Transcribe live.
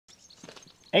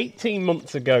18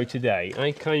 months ago today,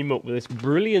 I came up with this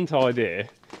brilliant idea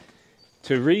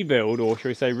to rebuild, or shall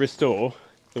we say restore,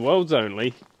 the world's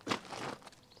only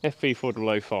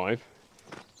FV4005.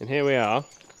 And here we are.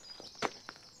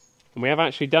 And we have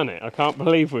actually done it. I can't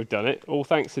believe we've done it, all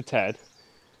thanks to Ted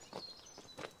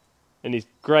and his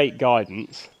great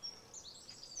guidance.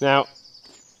 Now,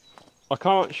 I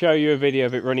can't show you a video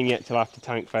of it running yet till after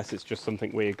TankFest. It's just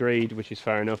something we agreed, which is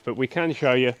fair enough, but we can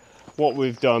show you what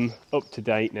we've done up to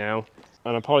date now.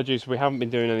 And apologies, we haven't been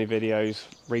doing any videos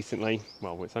recently.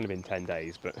 Well, it's only been 10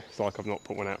 days, but it's like I've not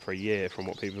put one out for a year from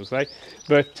what people say.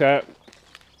 But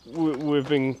we've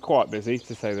been quite busy,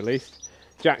 to say the least.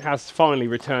 Jack has finally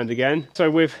returned again.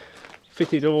 So we've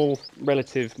fitted all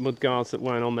relative mudguards that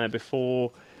weren't on there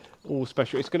before, all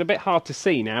special. It's got a bit hard to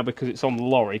see now because it's on the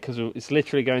lorry, because it's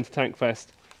literally going to TankFest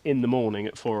in the morning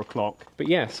at 4 o'clock. But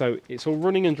yeah, so it's all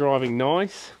running and driving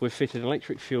nice. We've fitted an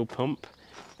electric fuel pump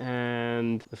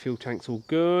and the fuel tank's all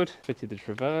good. Fitted the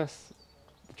traverse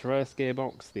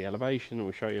gearbox, the elevation.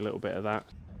 We'll show you a little bit of that.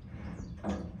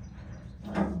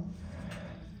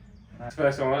 That's the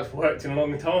first time that's worked in a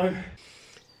long time.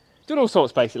 Done all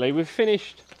sorts basically. We've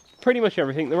finished pretty much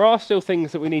everything. There are still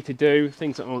things that we need to do,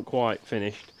 things that aren't quite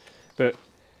finished, but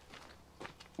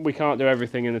we can't do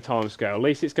everything in the time scale. At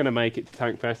least it's going to make it to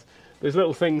TankFest. There's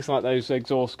little things like those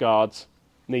exhaust guards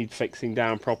need fixing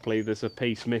down properly. There's a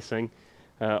piece missing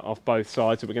off both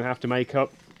sides that we're going to have to make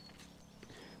up.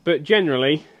 But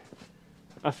generally,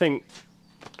 I think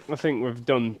we've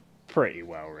done pretty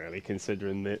well, really,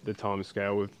 considering the time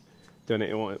scale. We've done it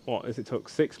in what has it took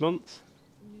 6 months?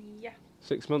 Yeah.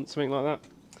 6 months, something like that.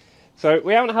 So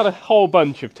we haven't had a whole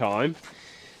bunch of time,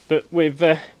 but we've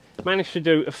managed to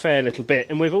do a fair little bit,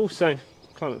 and we've also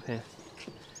climb up here.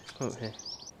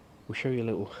 We'll show you a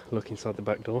little look inside the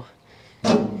back door.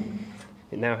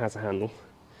 It now has a handle.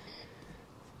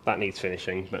 That needs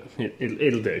finishing, but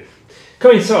it'll do.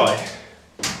 Come inside.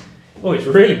 Oh, it's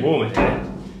really warm in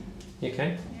here. You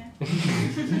okay?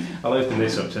 Yeah. I'll open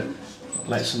this up to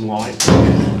let some light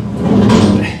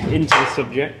into the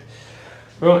subject.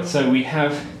 Right, so we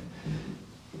have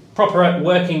proper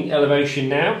working elevation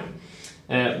now.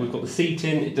 We've got the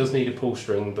seating. It does need a pull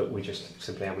string, but we just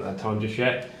simply haven't had time just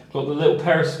yet. We've got the little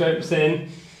periscopes in.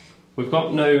 We've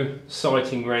got no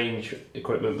sighting range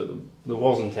equipment, but there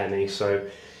wasn't any, so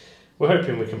we're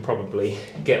hoping we can probably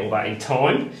get all that in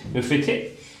time and fit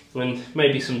it, and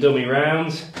maybe some dummy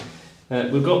rounds.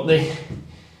 We've got the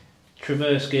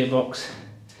traverse gearbox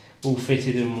all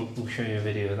fitted, and we'll show you a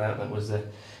video of that. That was a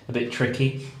bit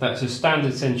tricky. That's a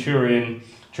standard Centurion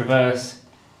traverse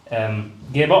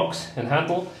gearbox and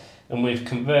handle, and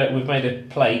we've made a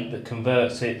plate that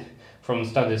converts it from the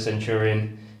standard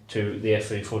Centurion to the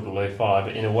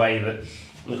FV4005 in a way that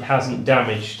it hasn't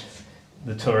damaged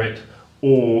the turret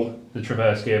or the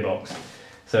traverse gearbox.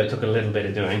 So it took a little bit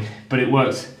of doing, but it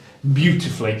works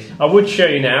beautifully. I would show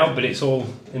you now, but it's all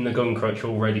in the gun crutch,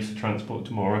 all ready for transport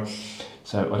tomorrow,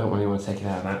 so I don't really want to take it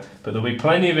out of that. But there'll be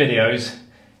plenty of videos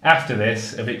after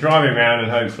this of it driving around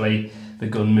and hopefully the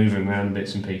gun moving around in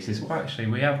bits and pieces. Well, actually,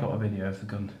 we have got a video of the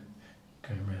gun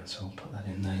going around, so I'll put that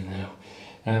in there now.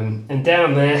 And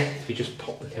down there, if you just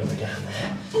pop the cover down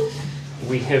there,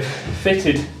 we have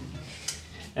fitted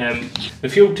the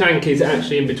fuel tank is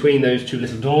actually in between those two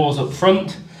little doors up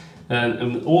front,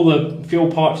 and all the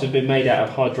fuel pipes have been made out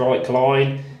of hydraulic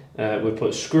line. We put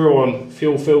a screw-on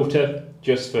fuel filter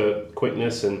just for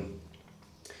quickness, and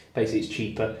basically it's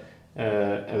cheaper.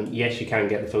 And yes, you can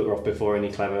get the filter off before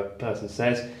any clever person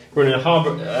says. We're running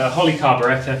a Holly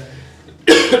carburettor.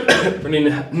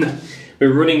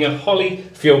 We're running a Holly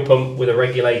fuel pump with a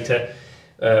regulator,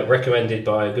 recommended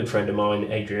by a good friend of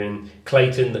mine, Adrian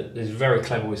Clayton, that is very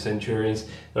clever with Centurions,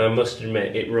 and I must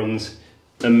admit it runs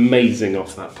amazing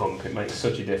off that pump. It makes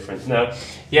such a difference. Now,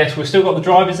 yes, we've still got the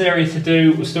driver's area to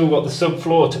do, we've still got the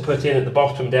subfloor to put in at the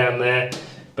bottom down there,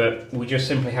 but we just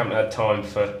simply haven't had time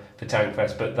for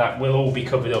TankFest, but that will all be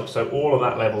covered up, so all of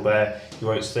that level there you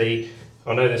won't see.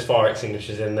 I know there's fire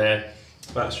extinguishers in there.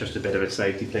 That's just a bit of a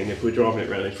safety thing. If we're driving it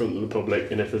around in front of the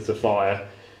public and if there's a fire,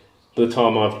 by the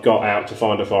time I've got out to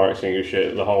find a fire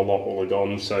extinguisher, the whole lot will have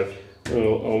gone, so I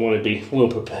want to be well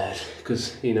prepared,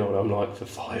 because you know what I'm like for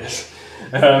fires.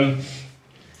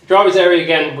 Driver's area,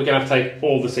 again, we're going to have to take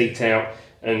all the seats out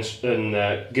and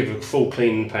give a full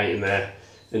clean and paint in there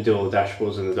and do all the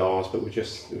dashboards and the dials, but we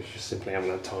just simply haven't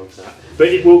had time for that. But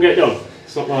it will get done.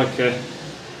 It's not like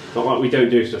we don't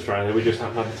do stuff around there, we just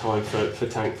haven't had the time for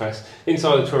TankFest.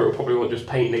 Inside the turret we'll probably want just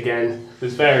painting again.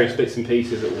 There's various bits and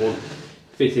pieces that we want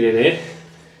fitted in here.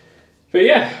 But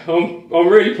yeah, I'm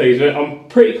really pleased with it. I'm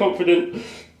pretty confident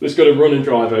it's going to run and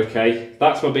drive okay.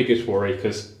 That's my biggest worry,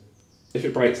 because if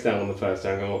it breaks down on the first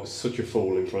day, I'm going, oh, it's such a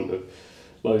fool in front of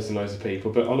loads and loads of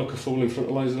people, but I look a fool in front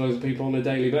of loads and loads of people on a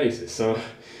daily basis, so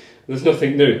there's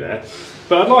nothing new there.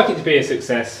 But I'd like it to be a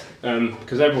success,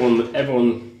 because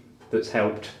everyone that's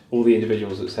helped, all the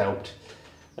individuals that's helped,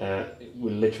 we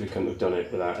literally couldn't have done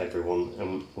it without everyone,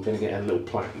 and we're going to get a little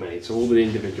plaque made, so all the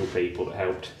individual people that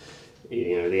helped,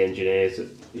 you know, the engineers,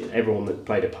 everyone that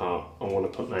played a part, I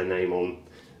want to put their name on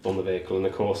the vehicle. And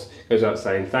of course, it goes without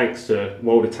saying, thanks to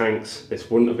World of Tanks, this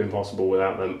wouldn't have been possible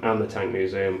without them, and the Tank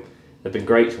Museum. They've been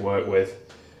great to work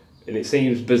with, and it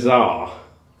seems bizarre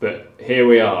that here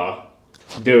we are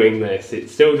doing this. It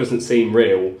still doesn't seem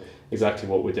real exactly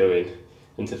what we're doing,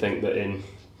 and to think that in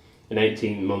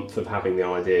 18 months of having the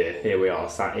idea, here we are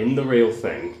sat in the real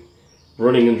thing,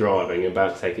 running and driving,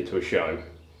 about to take it to a show.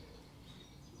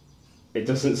 It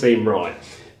doesn't seem right.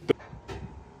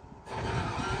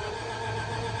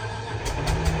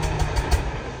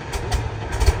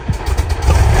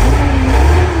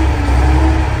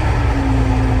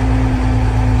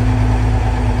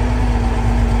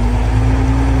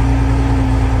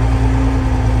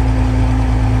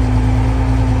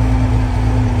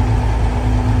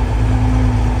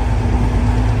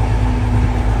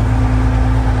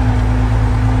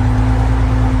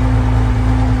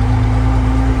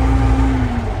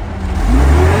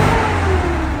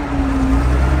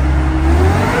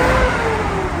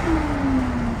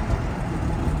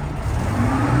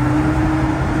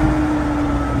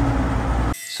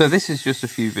 So this is just a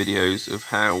few videos of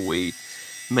how we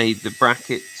made the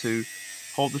bracket to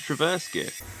hold the traverse gear.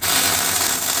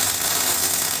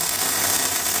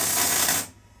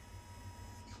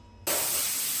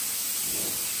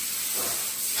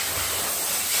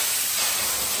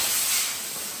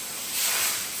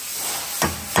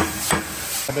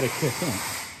 A bit of kick, isn't it?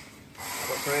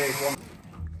 Got 3, 1.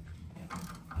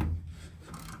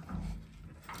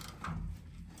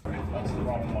 That's the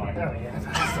wrong way. Oh yeah, that's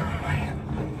the wrong way.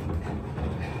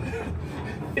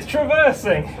 It's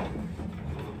traversing.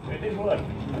 It did work.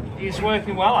 It's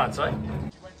working well, I'd say. You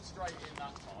went straight in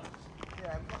that time.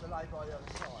 Yeah, we've got the lay by the other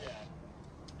side.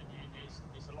 Yeah. And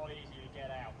it's a lot easier to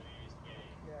get out than it is to get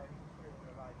in. Yeah, you can put it in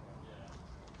the lay.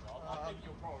 Yeah. So I think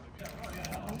you'll probably be.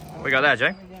 What we got there,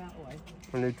 Jay?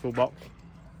 A neutral box.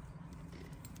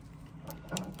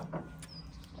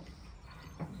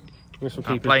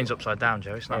 That plane's upside down,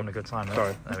 Joe. It's not having a good time. Though.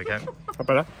 Sorry. There we go. How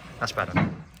better? That's better.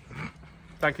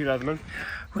 Thank you, Leatherman.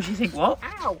 What do you think? What?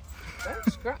 Ow!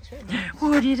 Don't scratch it.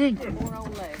 What do you think? Poor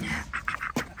old leg.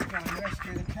 Trying to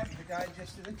rescue the Kent Brigade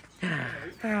yesterday.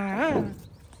 Mate,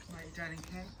 down in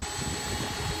Kent.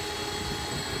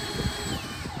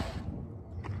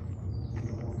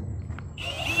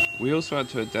 We also had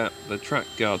to adapt the track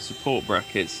guard support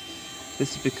brackets.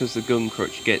 This is because the gun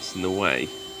crutch gets in the way.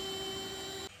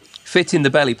 Fitting the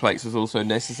belly plates was also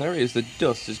necessary, as the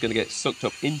dust is going to get sucked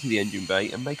up into the engine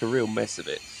bay and make a real mess of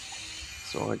it.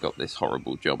 So I got this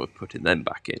horrible job of putting them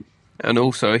back in. And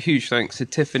also a huge thanks to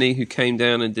Tiffany, who came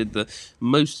down and did the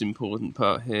most important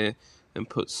part here and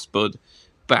put Spud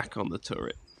back on the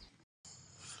turret.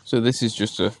 So this is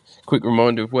just a quick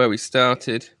reminder of where we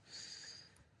started.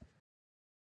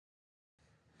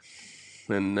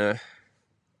 And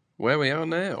where we are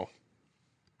now.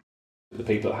 The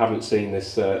people that haven't seen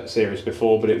this series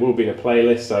before, but it will be in a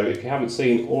playlist, so if you haven't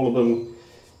seen all of them,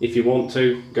 if you want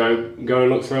to, go and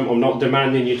look through them. I'm not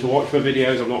demanding you to watch my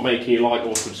videos, I'm not making you like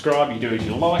or subscribe. You do as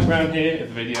you like around here. If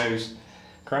the video's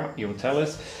crap, you'll tell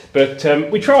us.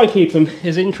 But we try and keep them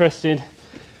as interesting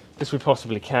as we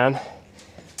possibly can.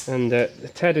 And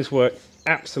Ted has worked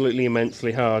absolutely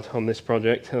immensely hard on this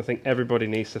project, and I think everybody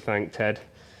needs to thank Ted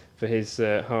for his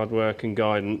hard work and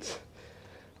guidance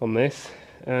on this.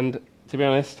 And to be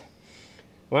honest,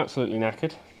 I'm absolutely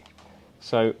knackered.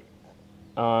 So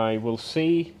I will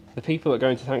see the people that are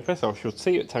going to TankFest. I shall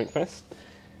see you at TankFest.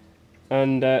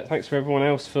 And thanks for everyone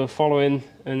else for following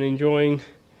and enjoying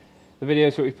the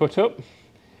videos that we put up.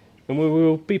 And we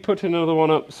will be putting another one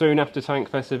up soon after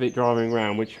TankFest of it driving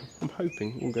around, which I'm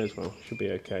hoping all goes well. Should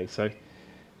be okay. So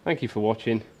thank you for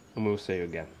watching, and we'll see you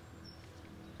again.